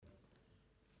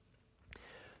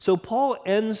So Paul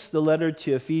ends the letter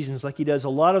to Ephesians like he does a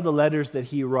lot of the letters that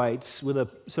he writes with a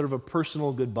sort of a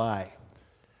personal goodbye.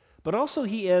 But also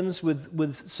he ends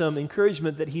with some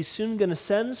encouragement that he's soon going to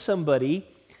send somebody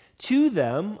to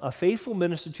them, a faithful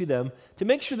minister to them, to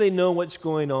make sure they know what's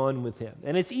going on with him.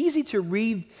 And it's easy to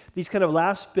read these kind of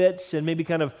last bits and maybe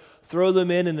kind of throw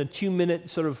them in a 2-minute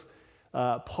sort of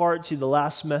part to the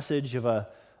last message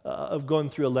of going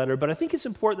through a letter. But I think it's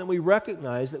important that we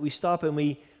recognize that we stop and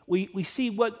we see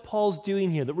what Paul's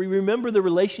doing here, that we remember the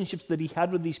relationships that he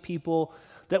had with these people,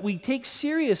 that we take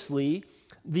seriously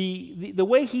the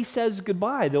way he says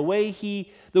goodbye, the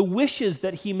wishes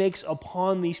that he makes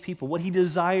upon these people, what he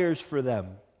desires for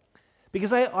them.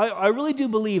 Because I really do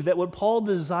believe that what Paul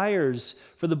desires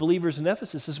for the believers in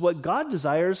Ephesus is what God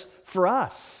desires for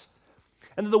us.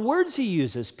 And the words he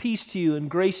uses, peace to you and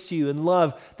grace to you and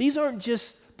love, these aren't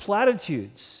just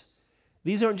platitudes.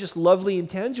 These aren't just lovely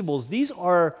intangibles. These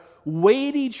are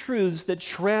weighty truths that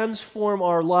transform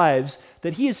our lives,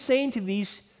 that he is saying to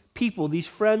these people, these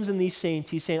friends and these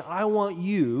saints, he's saying, I want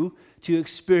you to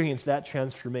experience that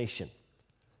transformation.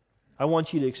 I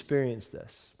want you to experience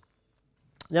this.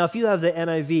 Now, if you have the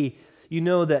NIV, you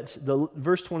know that the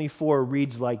verse 24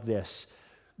 reads like this.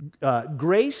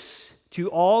 Grace to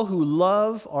all who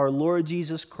love our Lord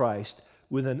Jesus Christ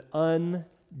with an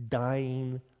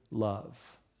undying love.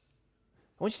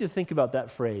 I want you to think about that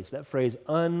phrase,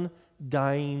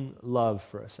 undying love,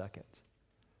 for a second.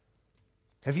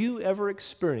 Have you ever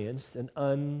experienced an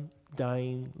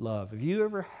undying love? Have you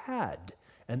ever had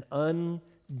an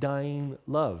undying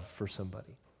love for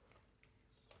somebody?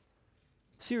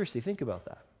 Seriously, think about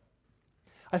that.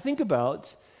 I think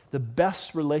about the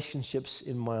best relationships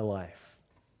in my life.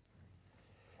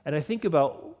 And I think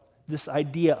about this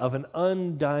idea of an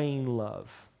undying love.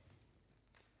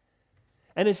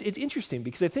 And it's interesting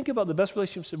because I think about the best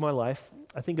relationships in my life.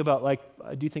 I think about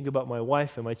my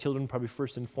wife and my children probably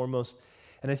first and foremost.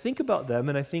 And I think about them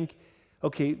and I think,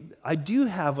 okay, I do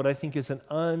have what I think is an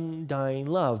undying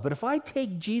love. But if I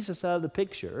take Jesus out of the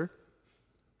picture,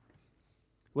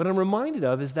 what I'm reminded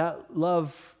of is that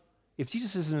love, if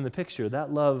Jesus isn't in the picture,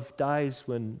 that love dies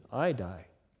when I die.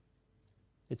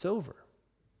 It's over.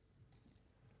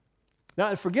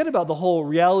 Now, forget about the whole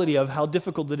reality of how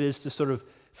difficult it is to sort of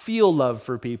feel love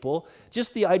for people.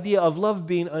 Just the idea of love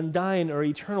being undying or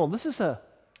eternal. This is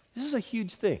a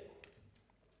huge thing.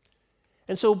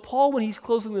 And so Paul, when he's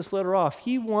closing this letter off,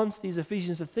 he wants these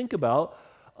Ephesians to think about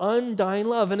undying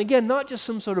love. And again, not just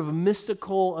some sort of a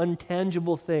mystical,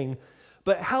 untangible thing,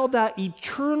 but how that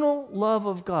eternal love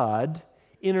of God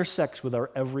intersects with our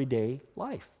everyday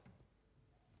life.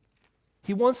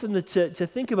 He wants them to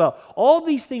think about all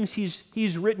these things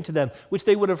he's written to them, which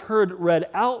they would have heard read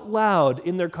out loud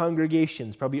in their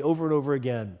congregations, probably over and over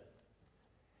again.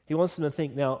 He wants them to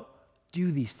think, now,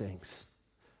 do these things.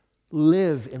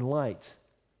 Live in light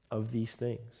of these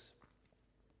things.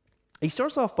 He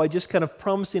starts off by just kind of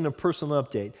promising a personal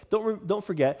update. Don't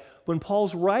forget, when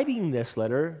Paul's writing this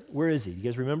letter, where is he? Do you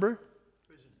guys remember?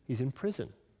 Prison. He's in prison.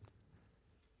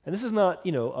 And this is not,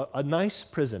 a nice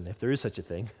prison, if there is such a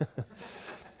thing.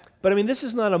 But I mean, this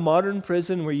is not a modern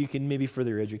prison where you can maybe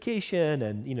further your education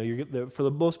and, for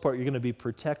the most part, you're going to be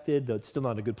protected, though it's still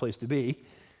not a good place to be.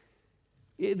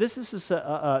 This is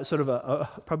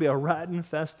probably a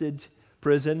rat-infested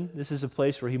prison. This is a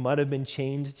place where he might have been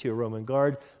chained to a Roman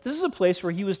guard. This is a place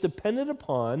where he was dependent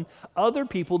upon other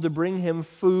people to bring him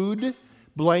food,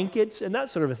 blankets, and that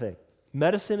sort of a thing.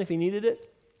 Medicine if he needed it.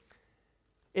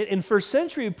 In first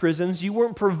century prisons, you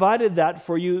weren't provided that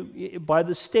for you by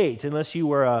the state unless you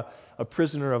were a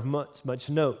prisoner of much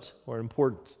note or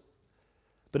importance.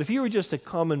 But if you were just a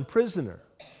common prisoner,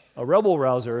 a rebel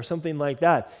rouser or something like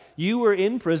that, you were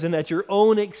in prison at your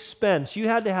own expense. You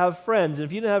had to have friends, and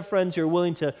if you didn't have friends who were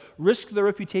willing to risk their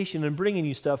reputation and bringing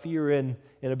you stuff, you were in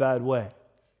a bad way.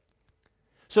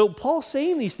 So Paul's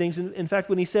saying these things. In fact,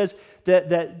 when he says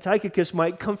that Tychicus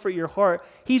might comfort your heart,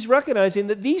 he's recognizing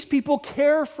that these people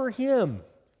care for him.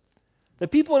 The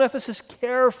people in Ephesus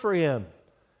care for him.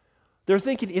 They're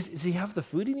thinking, does he have the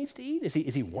food he needs to eat?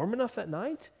 Is he warm enough at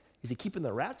night? Is he keeping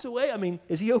the rats away? I mean,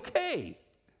 is he okay?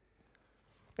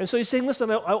 And so he's saying, listen,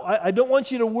 I don't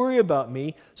want you to worry about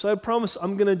me, so I promise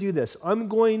I'm going to do this. I'm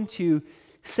going to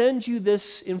send you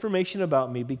this information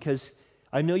about me because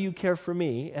I know you care for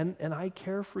me, and I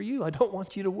care for you. I don't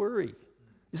want you to worry.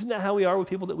 Isn't that how we are with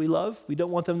people that we love? We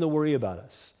don't want them to worry about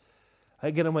us.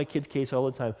 I get on my kid's case all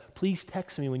the time. Please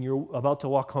text me when you're about to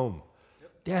walk home.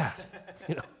 Yep.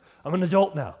 Dad, I'm an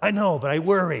adult now. I know, but I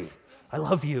worry. I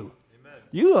love you. Amen.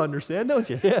 You understand, don't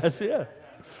you? Yes.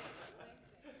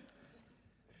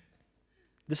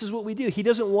 This is what we do. He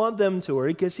doesn't want them to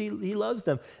worry because he loves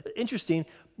them. Interesting,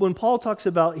 when Paul talks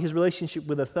about his relationship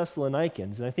with the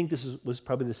Thessalonians, and I think this was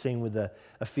probably the same with the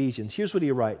Ephesians, here's what he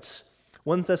writes.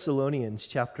 1 Thessalonians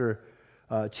chapter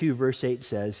 2, verse 8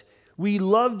 says, "We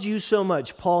loved you so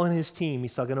much," Paul and his team,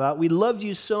 he's talking about, "we loved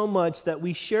you so much that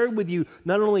we shared with you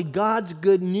not only God's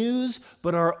good news,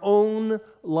 but our own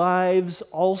lives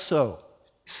also."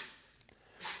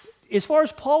 As far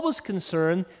as Paul was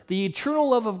concerned, the eternal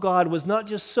love of God was not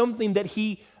just something that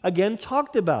he, again,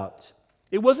 talked about.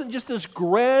 It wasn't just this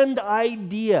grand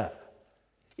idea.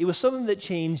 It was something that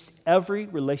changed every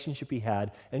relationship he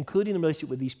had, including the relationship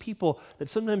with these people that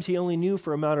sometimes he only knew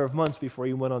for a matter of months before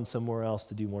he went on somewhere else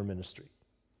to do more ministry.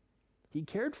 He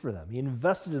cared for them. He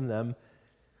invested in them.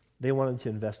 They wanted to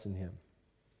invest in him.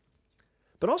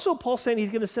 But also Paul's saying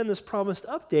he's going to send this promised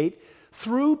update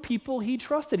through people he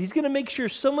trusted. He's going to make sure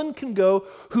someone can go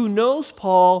who knows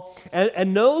Paul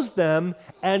and knows them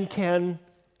and can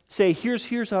say,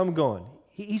 here's how I'm going.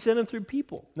 He sent him through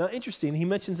people. Now, interesting, he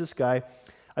mentions this guy.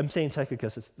 I'm saying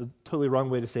Tychicus. It's the totally wrong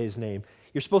way to say his name.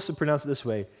 You're supposed to pronounce it this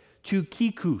way,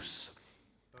 Tychicus.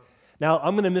 Now,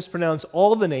 I'm going to mispronounce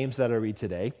all of the names that I read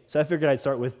today, so I figured I'd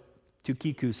start with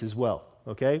Tychicus as well,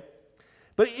 okay?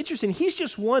 But interesting, he's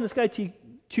just one, this guy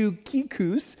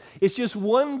Tychicus is just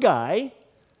one guy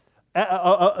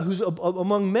who's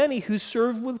among many who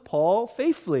served with Paul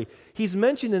faithfully. He's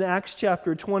mentioned in Acts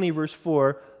chapter 20, verse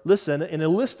 4. Listen, in a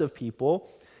list of people,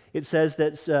 it says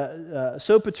that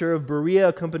Sopater of Berea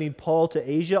accompanied Paul to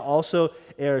Asia, also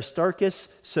Aristarchus,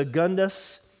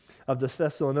 Secundus of the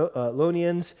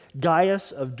Thessalonians,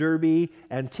 Gaius of Derbe,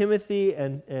 and Timothy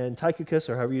and Tychicus,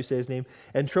 or however you say his name,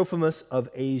 and Trophimus of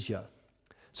Asia.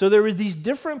 So there were these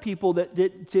different people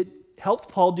that helped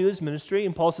Paul do his ministry,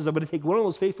 and Paul says, I'm going to take one of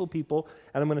those faithful people,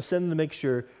 and I'm going to send them to make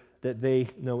sure that they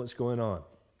know what's going on.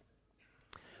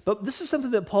 But this is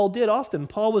something that Paul did often.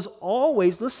 Paul was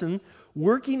always, listen,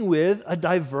 working with a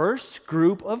diverse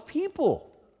group of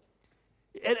people.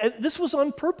 And this was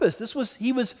on purpose.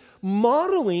 He was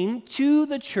modeling to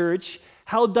the church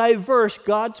how diverse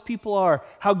God's people are,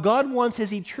 how God wants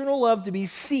his eternal love to be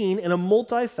seen in a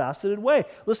multifaceted way.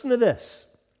 Listen to this.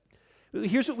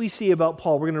 Here's what we see about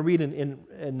Paul. We're going to read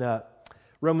in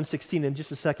Romans 16 in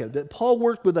just a second. That Paul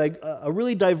worked with a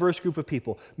really diverse group of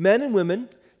people, men and women,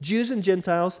 Jews and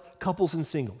Gentiles, couples and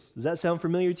singles. Does that sound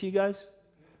familiar to you guys?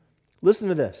 Listen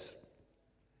to this.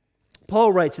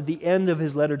 Paul writes at the end of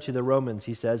his letter to the Romans,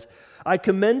 he says, I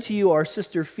commend to you our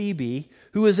sister Phoebe,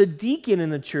 who is a deacon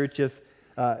in the church of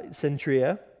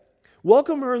Cenchrea.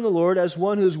 Welcome her in the Lord as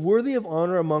one who is worthy of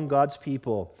honor among God's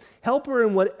people. Help her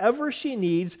in whatever she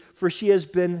needs, for she has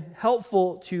been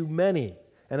helpful to many,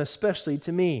 and especially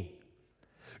to me.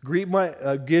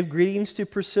 Give greetings to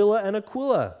Priscilla and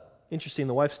Aquila. Interesting,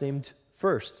 the wife's named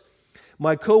first.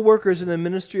 My co-workers in the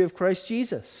ministry of Christ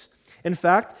Jesus. In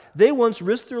fact, they once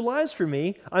risked their lives for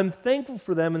me. I'm thankful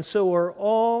for them, and so are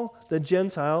all the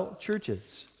Gentile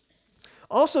churches.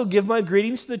 Also, give my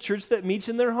greetings to the church that meets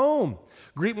in their home.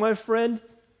 Greet my friend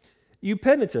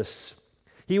Epaphras.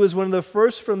 He was one of the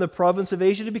first from the province of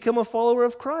Asia to become a follower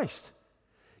of Christ.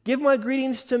 Give my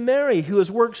greetings to Mary, who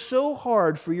has worked so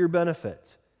hard for your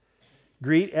benefit.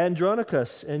 Greet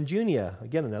Andronicus and Junia,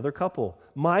 again, another couple,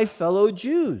 my fellow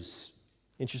Jews.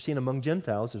 Interesting, among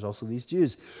Gentiles, there's also these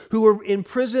Jews, who were in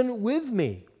prison with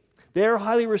me. They are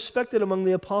highly respected among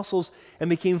the apostles and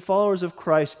became followers of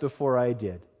Christ before I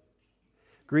did.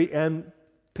 Greet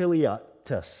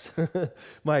Ampliatus,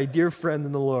 my dear friend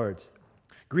in the Lord.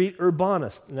 Greet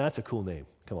Urbanus, and that's a cool name.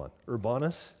 Come on,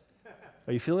 Urbanus?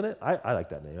 Are you feeling it? I like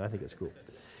that name. I think it's cool.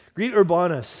 Greet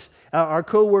Urbanus, our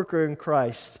co-worker in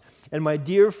Christ, and my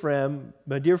dear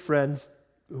friends,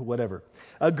 whatever.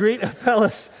 Greet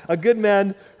Apelles, a good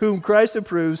man whom Christ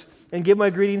approves, and give my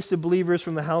greetings to believers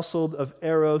from the household of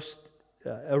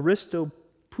Aristobulus.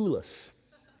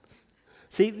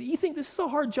 See, you think this is a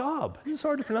hard job. This is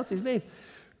hard to pronounce these names.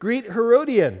 Greet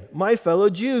Herodian, my fellow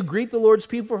Jew. Greet the Lord's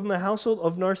people from the household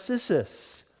of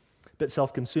Narcissus. Bit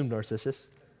self-consumed, Narcissus.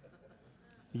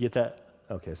 You get that?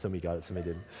 Okay, some of you got it, some of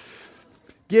you didn't.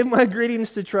 Give my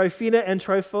greetings to Tryphena and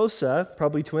Tryphosa,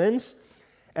 probably twins,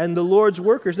 and the Lord's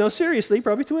workers. No, seriously,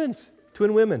 probably twins,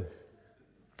 twin women.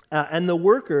 And the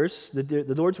workers, the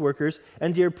Lord's workers,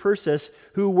 and dear Persis,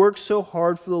 who work so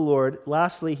hard for the Lord.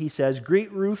 Lastly, he says,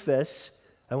 greet Rufus.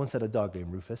 I once had a dog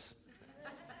named Rufus.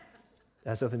 It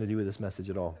has nothing to do with this message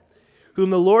at all. Whom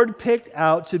the Lord picked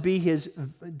out to be his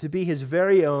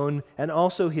very own, and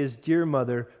also his dear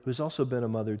mother, who's also been a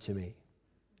mother to me.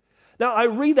 Now, I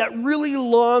read that really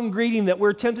long greeting that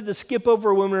we're tempted to skip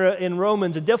over when we're in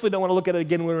Romans, and definitely don't want to look at it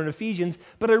again when we're in Ephesians,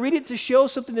 but I read it to show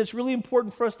something that's really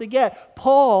important for us to get.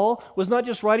 Paul was not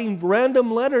just writing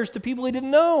random letters to people he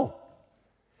didn't know.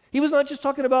 He was not just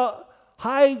talking about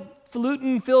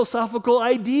highfalutin philosophical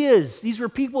ideas. These were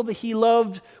people that he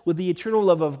loved with the eternal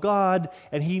love of God,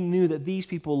 and he knew that these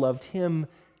people loved him,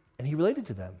 and he related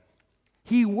to them.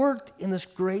 He worked in this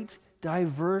great,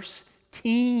 diverse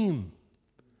team.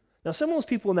 Now, some of those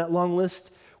people in that long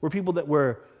list were people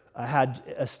that had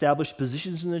established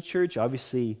positions in the church.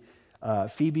 Obviously,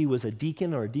 Phoebe was a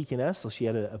deacon or a deaconess, so she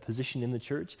had a position in the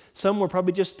church. Some were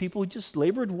probably just people who just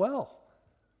labored well.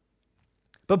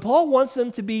 But Paul wants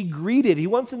them to be greeted. He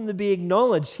wants them to be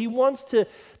acknowledged. He wants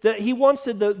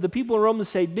the people in Rome to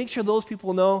say, make sure those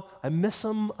people know, I miss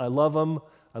them, I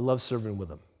love serving with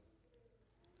them.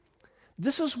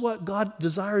 This is what God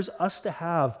desires us to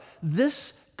have.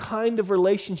 This kind of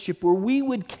relationship where we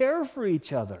would care for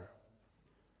each other.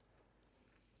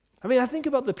 I mean, I think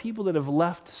about the people that have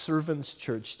left Servants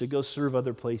Church to go serve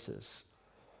other places.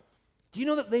 Do you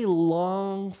know that they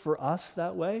long for us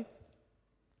that way?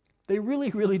 They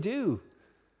really, really do.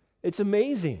 It's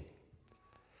amazing.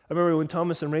 I remember when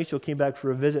Thomas and Rachel came back for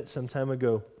a visit some time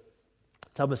ago.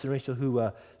 Thomas and Rachel,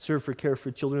 who served for Care for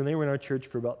Children, they were in our church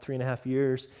for about 3.5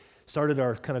 years. Started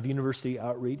our kind of university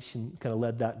outreach and kind of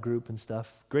led that group and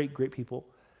stuff. Great, great people.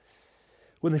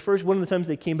 One of the times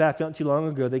they came back not too long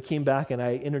ago, they came back and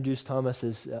I introduced Thomas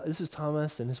as, this is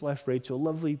Thomas and his wife Rachel,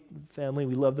 lovely family,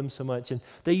 we love them so much. And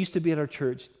they used to be at our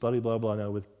church, blah, blah, blah,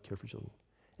 now with Care for Children.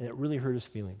 And it really hurt his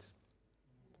feelings.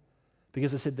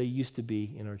 Because I said they used to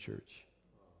be in our church.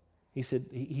 He said,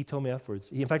 he told me afterwards,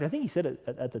 in fact, I think he said it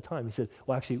at the time, he said,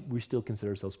 well, actually, we still consider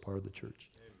ourselves part of the church.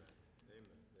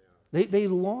 They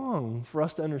long for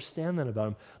us to understand that about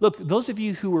them. Look, those of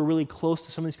you who are really close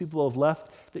to some of these people who have left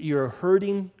that you're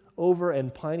hurting over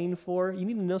and pining for, you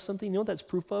need to know something. You know what that's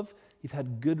proof of? You've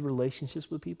had good relationships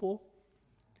with people,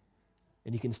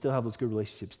 and you can still have those good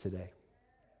relationships today.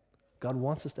 God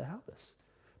wants us to have this.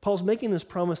 Paul's making this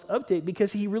promised update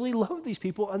because he really loved these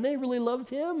people, and they really loved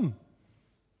him.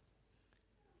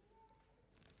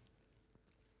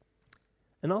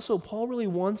 And also, Paul really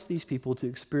wants these people to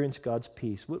experience God's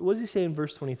peace. What does he say in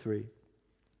verse 23?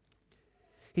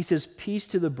 He says, peace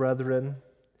to the brethren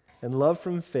and love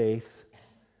from faith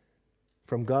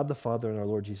from God the Father and our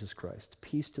Lord Jesus Christ.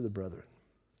 Peace to the brethren.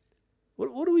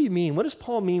 What do we mean? What does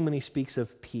Paul mean when he speaks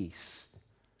of peace?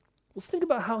 Let's think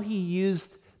about how he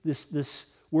used this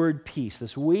word peace,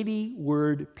 this weighty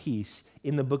word peace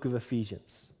in the book of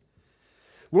Ephesians.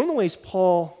 One of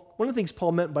the things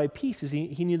Paul meant by peace is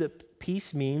he knew that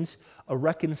peace means a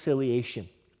reconciliation.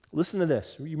 Listen to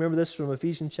this. You remember this from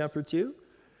Ephesians chapter 2?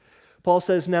 Paul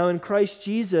says, now in Christ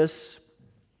Jesus,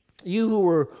 you who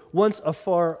were once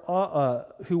far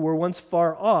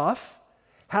off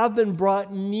have been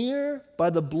brought near by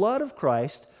the blood of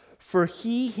Christ, for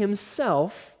he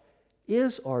himself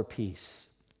is our peace,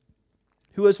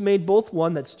 who has made both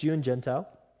one, that's Jew and Gentile,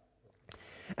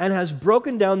 and has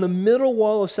broken down the middle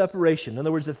wall of separation. In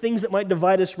other words, the things that might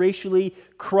divide us racially,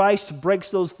 Christ breaks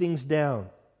those things down.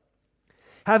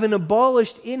 Having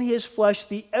abolished in his flesh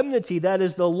the enmity, that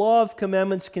is the law of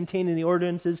commandments contained in the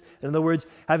ordinances. In other words,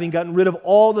 having gotten rid of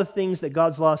all the things that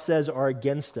God's law says are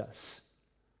against us.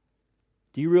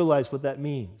 Do you realize what that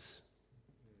means?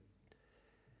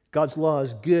 God's law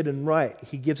is good and right.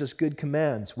 He gives us good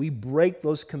commands. We break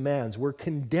those commands. We're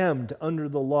condemned under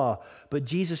the law. But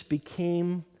Jesus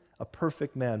became a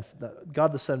perfect man.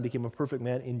 God the Son became a perfect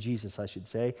man in Jesus, I should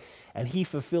say. And he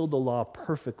fulfilled the law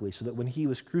perfectly so that when he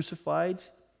was crucified,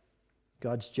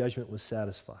 God's judgment was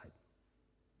satisfied.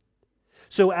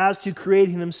 So as to create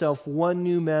in himself one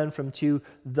new man from two,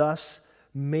 thus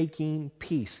making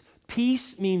peace.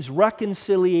 Peace means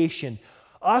reconciliation.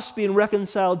 Us being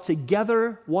reconciled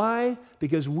together. Why?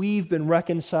 Because we've been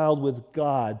reconciled with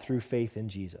God through faith in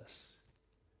Jesus.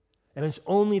 And it's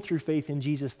only through faith in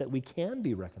Jesus that we can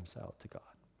be reconciled to God.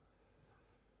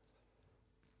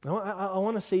 I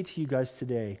want to say to you guys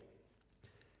today,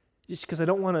 just because I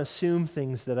don't want to assume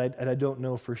things that I don't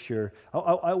know for sure,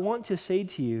 I want to say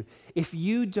to you, if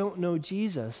you don't know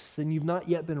Jesus, then you've not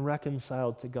yet been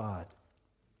reconciled to God.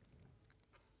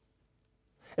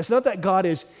 It's not that God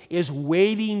is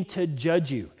waiting to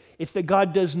judge you. It's that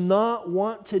God does not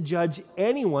want to judge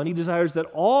anyone. He desires that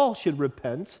all should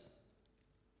repent.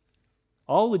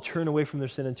 All would turn away from their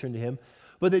sin and turn to him.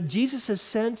 But that Jesus has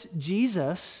sent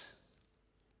Jesus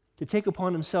to take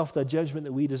upon himself the judgment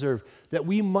that we deserve, that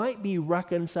we might be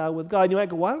reconciled with God. You might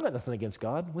go, well, I don't got nothing against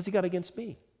God. What's he got against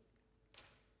me?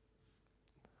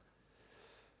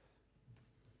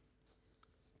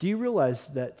 Do you realize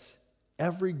that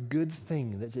every good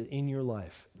thing that's in your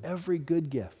life, every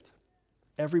good gift,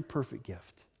 every perfect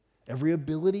gift, every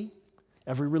ability,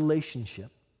 every relationship,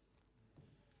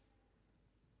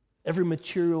 every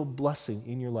material blessing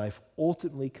in your life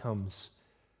ultimately comes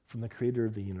from the creator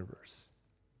of the universe?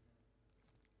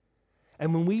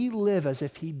 And when we live as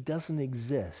if he doesn't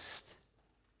exist,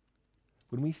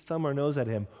 when we thumb our nose at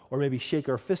him or maybe shake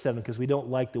our fist at him because we don't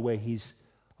like the way he's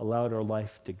allowed our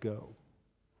life to go,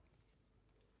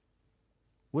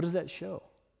 what does that show?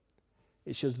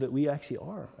 It shows that we actually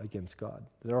are against God,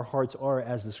 that our hearts are,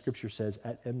 as the scripture says,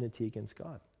 at enmity against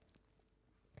God.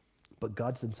 But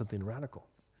God's done something radical.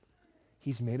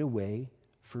 He's made a way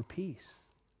for peace.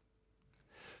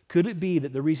 Could it be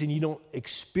that the reason you don't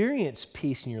experience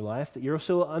peace in your life, that you're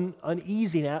so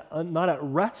uneasy, not at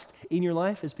rest in your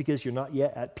life, is because you're not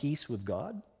yet at peace with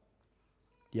God?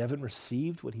 You haven't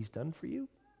received what he's done for you?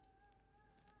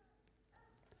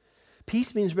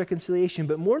 Peace means reconciliation,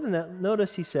 but more than that,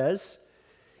 notice he says,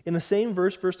 in the same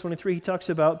verse, verse 23, he talks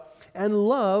about, and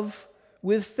love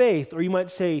with faith, or you might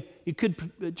say, you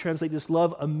could translate this,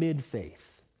 love amid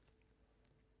faith.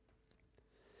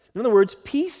 In other words,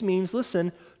 peace means,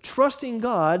 listen, trusting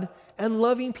God and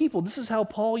loving people. This is how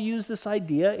Paul used this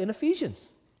idea in Ephesians.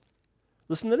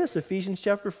 Listen to this, Ephesians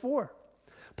chapter 4.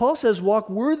 Paul says, walk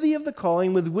worthy of the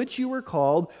calling with which you were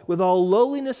called, with all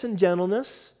lowliness and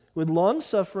gentleness, with long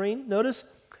suffering, notice,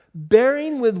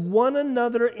 bearing with one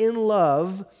another in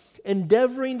love,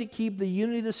 endeavoring to keep the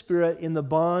unity of the Spirit in the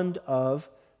bond of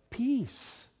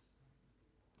peace.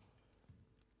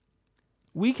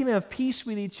 We can have peace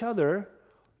with each other,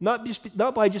 not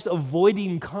by just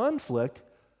avoiding conflict,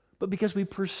 but because we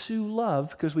pursue love,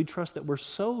 because we trust that we're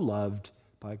so loved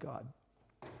by God.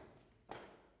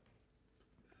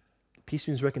 Peace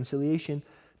means reconciliation.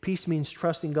 Peace means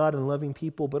trusting God and loving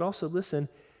people. But also, listen,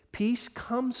 peace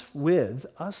comes with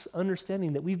us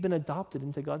understanding that we've been adopted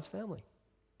into God's family.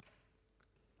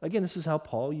 Again, this is how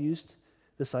Paul used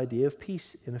this idea of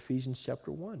peace in Ephesians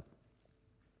chapter 1.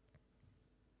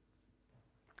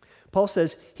 Paul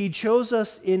says, he chose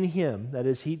us in him, that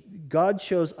is, God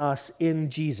chose us in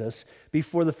Jesus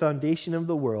before the foundation of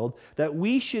the world, that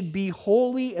we should be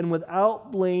holy and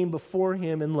without blame before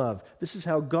him in love. This is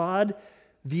how God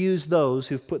views those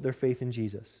who've put their faith in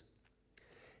Jesus.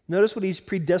 Notice what he's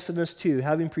predestined us to,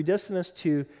 having predestined us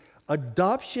to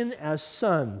adoption as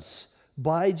sons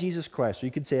by Jesus Christ, or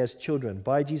you could say as children,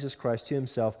 by Jesus Christ to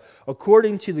himself,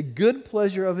 according to the good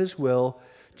pleasure of his will,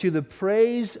 to the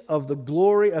praise of the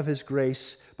glory of his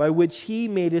grace, by which he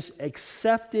made us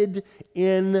accepted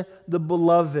in the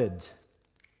beloved.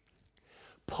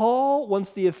 Paul wants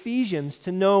the Ephesians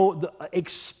to know,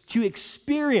 to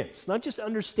experience, not just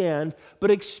understand,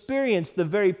 but experience the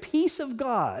very peace of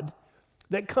God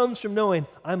that comes from knowing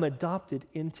I'm adopted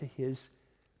into his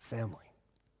family.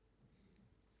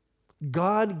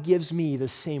 God gives me the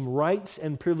same rights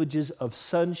and privileges of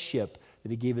sonship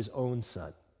that he gave his own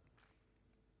son,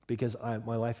 because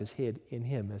my life is hid in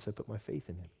him as I put my faith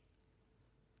in him.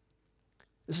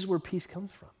 This is where peace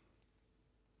comes from.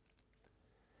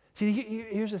 See,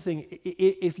 here's the thing.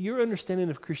 If your understanding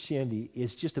of Christianity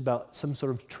is just about some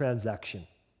sort of transaction,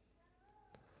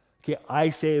 okay, I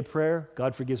say a prayer,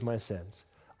 God forgives my sins.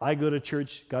 I go to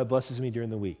church, God blesses me during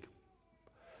the week.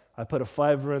 I put a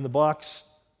 $5 in the box,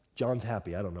 John's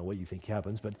happy. I don't know what you think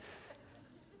happens, but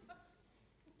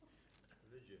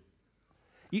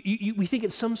we think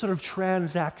it's some sort of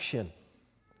transaction,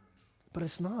 but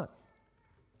it's not.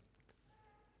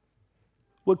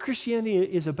 What Christianity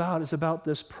is about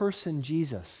this person,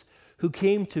 Jesus, who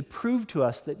came to prove to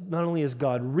us that not only is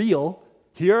God real,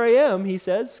 here I am, he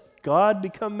says, God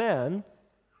become man,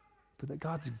 but that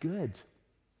God's good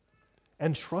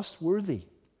and trustworthy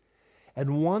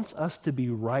and wants us to be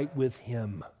right with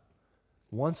him,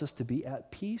 wants us to be at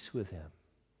peace with him.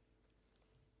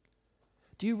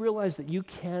 Do you realize that you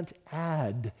can't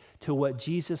add to what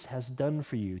Jesus has done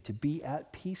for you to be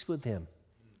at peace with him?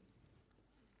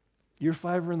 Your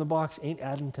 $5 in the box ain't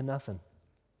adding to nothing.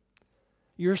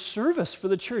 Your service for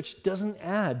the church doesn't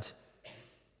add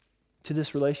to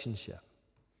this relationship.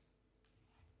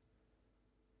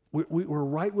 We're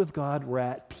right with God. We're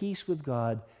at peace with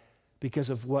God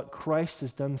because of what Christ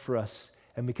has done for us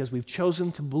and because we've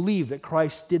chosen to believe that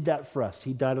Christ did that for us.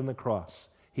 He died on the cross.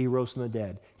 He rose from the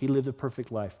dead. He lived a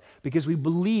perfect life. Because we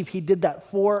believe he did that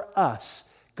for us,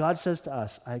 God says to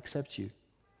us, I accept you.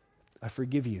 I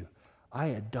forgive you. I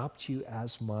adopt you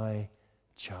as my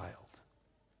child.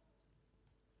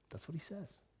 That's what he says.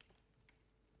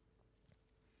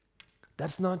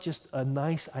 That's not just a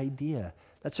nice idea.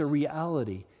 That's a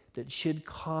reality that should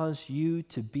cause you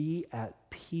to be at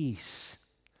peace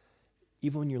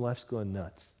even when your life's going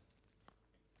nuts.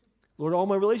 Lord, all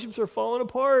my relationships are falling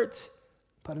apart,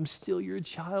 but I'm still your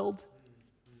child.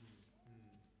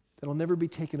 That'll never be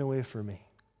taken away from me.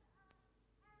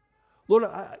 Lord,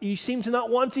 you seem to not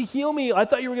want to heal me. I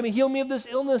thought you were going to heal me of this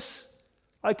illness.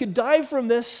 I could die from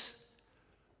this,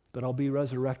 but I'll be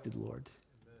resurrected, Lord,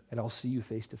 and I'll see you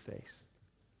face to face.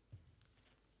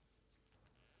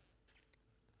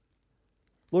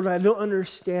 Lord, I don't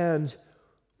understand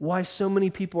why so many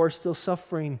people are still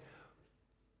suffering,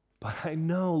 but I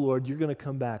know, Lord, you're going to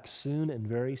come back soon and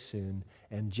very soon,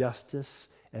 and justice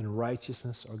and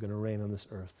righteousness are going to reign on this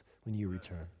earth when you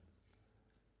return.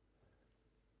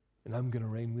 And I'm going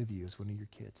to reign with you as one of your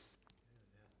kids.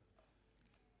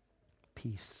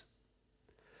 Peace.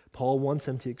 Paul wants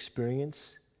them to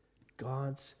experience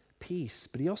God's peace,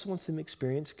 but he also wants them to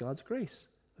experience God's grace.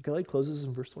 Look how he closes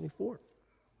in verse 24.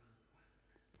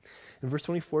 In verse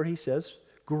 24, he says,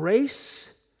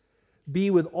 "Grace be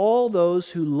with all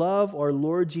those who love our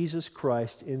Lord Jesus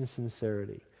Christ in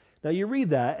sincerity." Now you read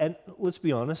that, and let's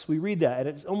be honest, we read that,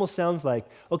 and it almost sounds like,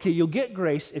 okay, you'll get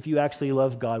grace if you actually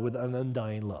love God with an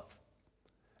undying love.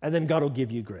 And then God will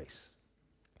give you grace.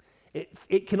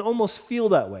 It can almost feel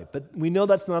that way, but we know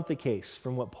that's not the case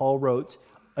from what Paul wrote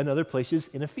in other places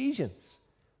in Ephesians.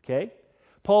 Okay?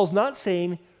 Paul's not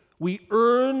saying we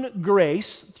earn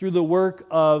grace through the work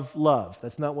of love.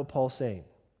 That's not what Paul's saying.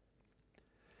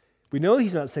 We know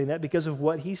he's not saying that because of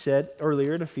what he said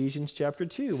earlier in Ephesians chapter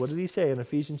 2. What did he say in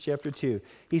Ephesians chapter 2?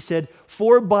 He said,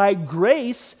 "For by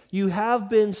grace you have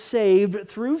been saved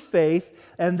through faith,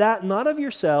 and that not of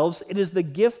yourselves, it is the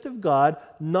gift of God,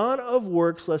 not of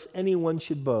works, lest anyone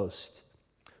should boast.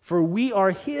 For we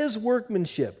are his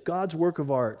workmanship," God's work of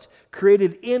art,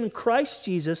 "created in Christ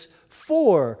Jesus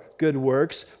for good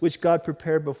works, which God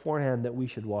prepared beforehand that we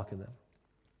should walk in them."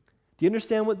 Do you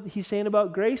understand what he's saying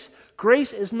about grace?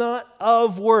 Grace is not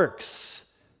of works.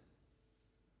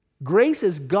 Grace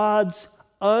is God's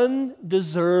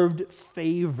undeserved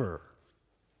favor.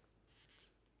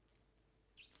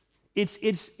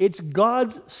 It's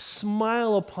God's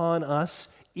smile upon us,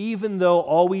 even though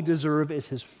all we deserve is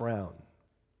his frown.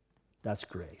 That's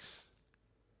grace.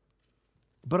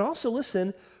 But also,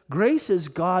 listen, grace is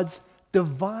God's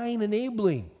divine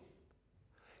enabling.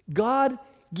 God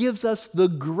gives us the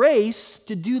grace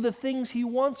to do the things he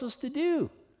wants us to do.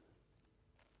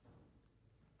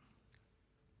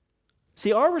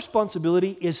 See, our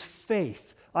responsibility is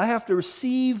faith. I have to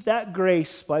receive that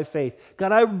grace by faith.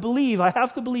 God, I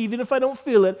have to believe, even if I don't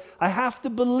feel it, I have to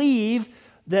believe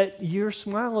that your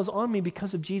smile is on me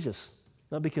because of Jesus,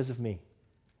 not because of me.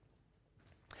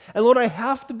 And Lord, I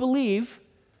have to believe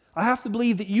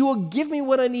that you will give me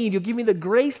what I need. You'll give me the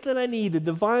grace that I need, the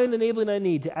divine enabling I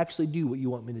need to actually do what you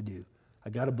want me to do. I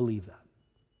got to believe that.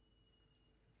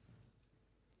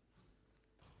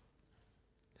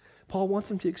 Paul wants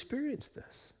them to experience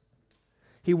this.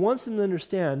 He wants them to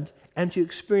understand and to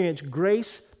experience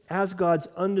grace as God's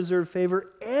undeserved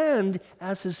favor and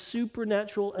as his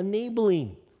supernatural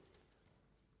enabling.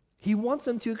 He wants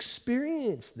them to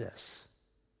experience this.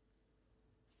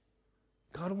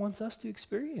 God wants us to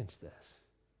experience this.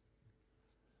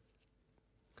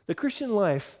 The Christian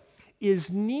life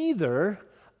is neither,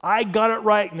 I got it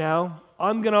right now,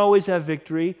 I'm going to always have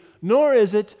victory, nor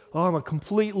is it, oh, I'm a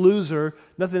complete loser,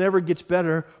 nothing ever gets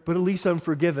better, but at least I'm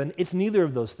forgiven. It's neither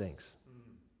of those things.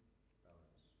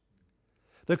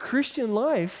 The Christian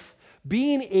life,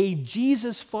 being a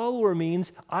Jesus follower,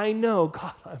 means I know,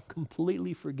 God, I'm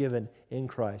completely forgiven in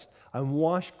Christ. I'm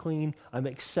washed clean. I'm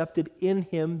accepted in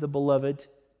him, the beloved.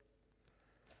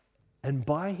 And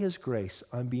by his grace,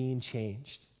 I'm being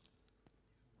changed.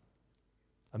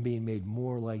 I'm being made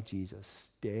more like Jesus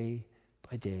day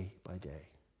by day by day.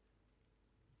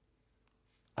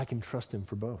 I can trust him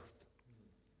for both.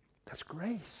 That's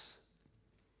grace.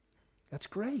 That's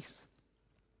grace.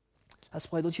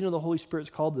 That's why, don't you know the Holy Spirit's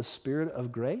called the Spirit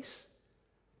of grace?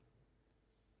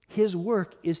 His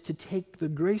work is to take the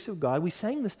grace of God. We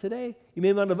sang this today. You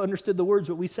may not have understood the words,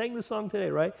 but we sang the song today,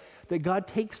 right? That God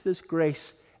takes this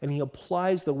grace and he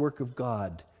applies the work of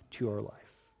God to our life.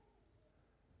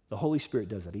 The Holy Spirit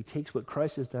does that. He takes what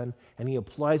Christ has done and he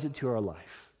applies it to our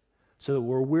life. So that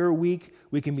where we're weak,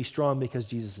 we can be strong because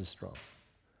Jesus is strong.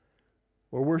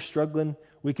 Where we're struggling,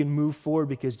 we can move forward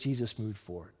because Jesus moved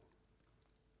forward.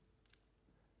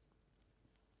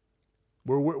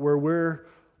 Where we're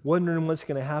wondering what's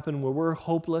going to happen, where we're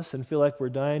hopeless and feel like we're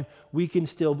dying, we can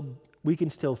still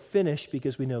finish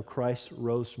because we know Christ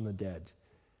rose from the dead.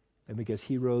 And because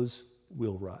he rose,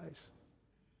 we'll rise.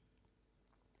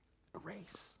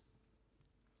 Grace.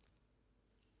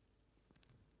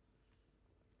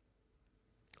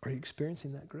 Are you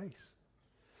experiencing that grace?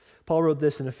 Paul wrote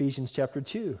this in Ephesians chapter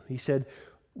 2. He said,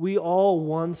 we all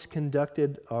once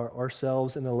conducted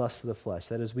ourselves in the lust of the flesh.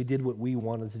 That is, we did what we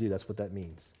wanted to do. That's what that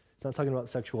means. It's not talking about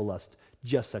sexual lust,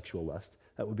 just sexual lust.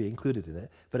 That would be included in it.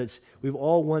 But we've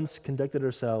all once conducted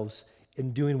ourselves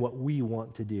in doing what we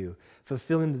want to do,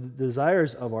 fulfilling the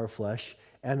desires of our flesh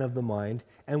and of the mind,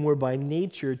 and we're by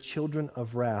nature children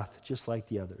of wrath, just like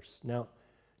the others. Now,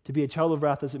 to be a child of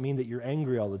wrath doesn't mean that you're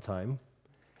angry all the time.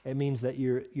 It means that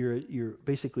you're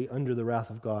basically under the wrath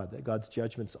of God, that God's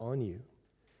judgment's on you,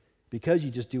 because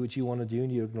you just do what you want to do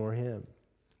and you ignore him.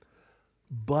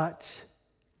 But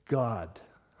God.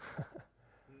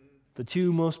 The two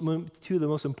of the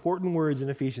most important words in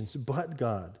Ephesians, but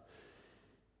God,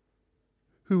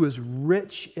 who is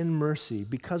rich in mercy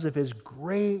because of his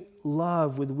great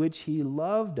love with which he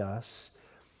loved us,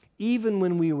 even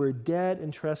when we were dead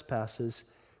in trespasses,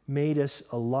 made us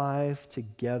alive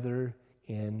together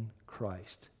in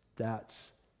Christ.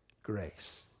 That's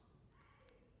grace.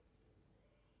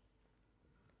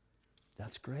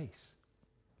 That's grace.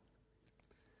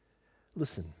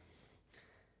 Listen,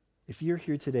 if you're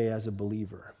here today as a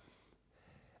believer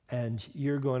and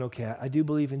you're going, okay, I do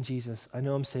believe in Jesus. I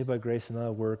know I'm saved by grace and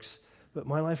that works, but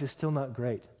my life is still not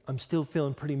great. I'm still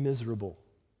feeling pretty miserable.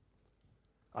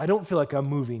 I don't feel like I'm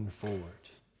moving forward.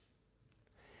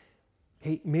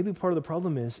 Hey, maybe part of the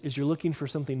problem is you're looking for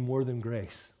something more than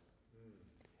grace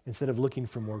instead of looking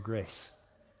for more grace.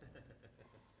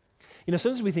 You know,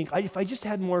 sometimes we think, if I just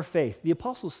had more faith.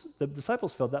 The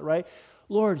disciples felt that, right?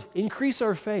 Lord, increase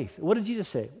our faith. What did Jesus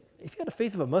say? If you had a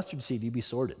faith of a mustard seed, you'd be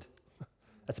sorted.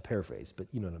 That's a paraphrase, but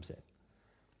you know what I'm saying.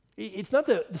 It's not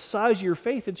the size of your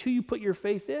faith, it's who you put your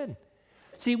faith in.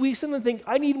 See, we sometimes think,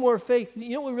 I need more faith. You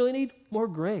know what we really need? More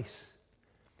grace.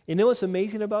 You know what's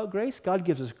amazing about grace? God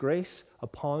gives us grace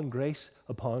upon grace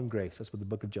upon grace. That's what the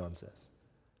book of John says.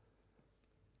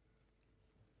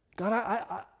 God,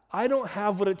 I don't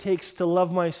have what it takes to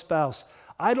love my spouse.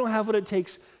 I don't have what it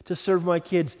takes to serve my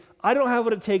kids. I don't have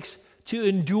what it takes to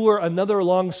endure another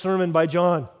long sermon by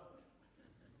John.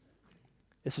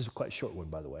 This is quite a short one,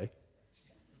 by the way.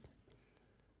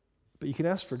 But you can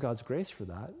ask for God's grace for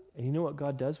that. And you know what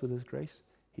God does with his grace?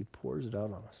 He pours it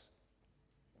out on us.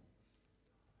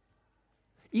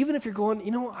 Even if you're going,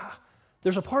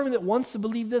 there's a part of me that wants to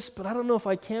believe this, but I don't know if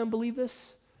I can believe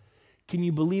this. Can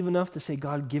you believe enough to say,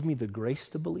 God, give me the grace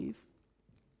to believe?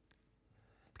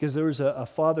 Because there was a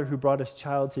father who brought his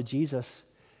child to Jesus,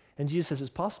 and Jesus says, it's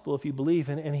possible if you believe.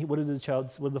 And what did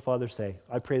the father say?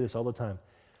 I pray this all the time.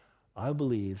 I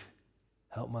believe,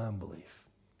 help my unbelief.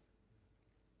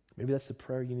 Maybe that's the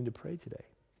prayer you need to pray today.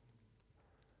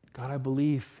 God, I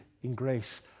believe in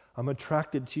grace. I'm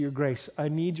attracted to your grace. I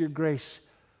need your grace,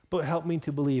 but help me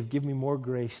to believe. Give me more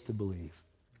grace to believe.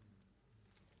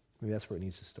 Maybe that's where it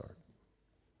needs to start.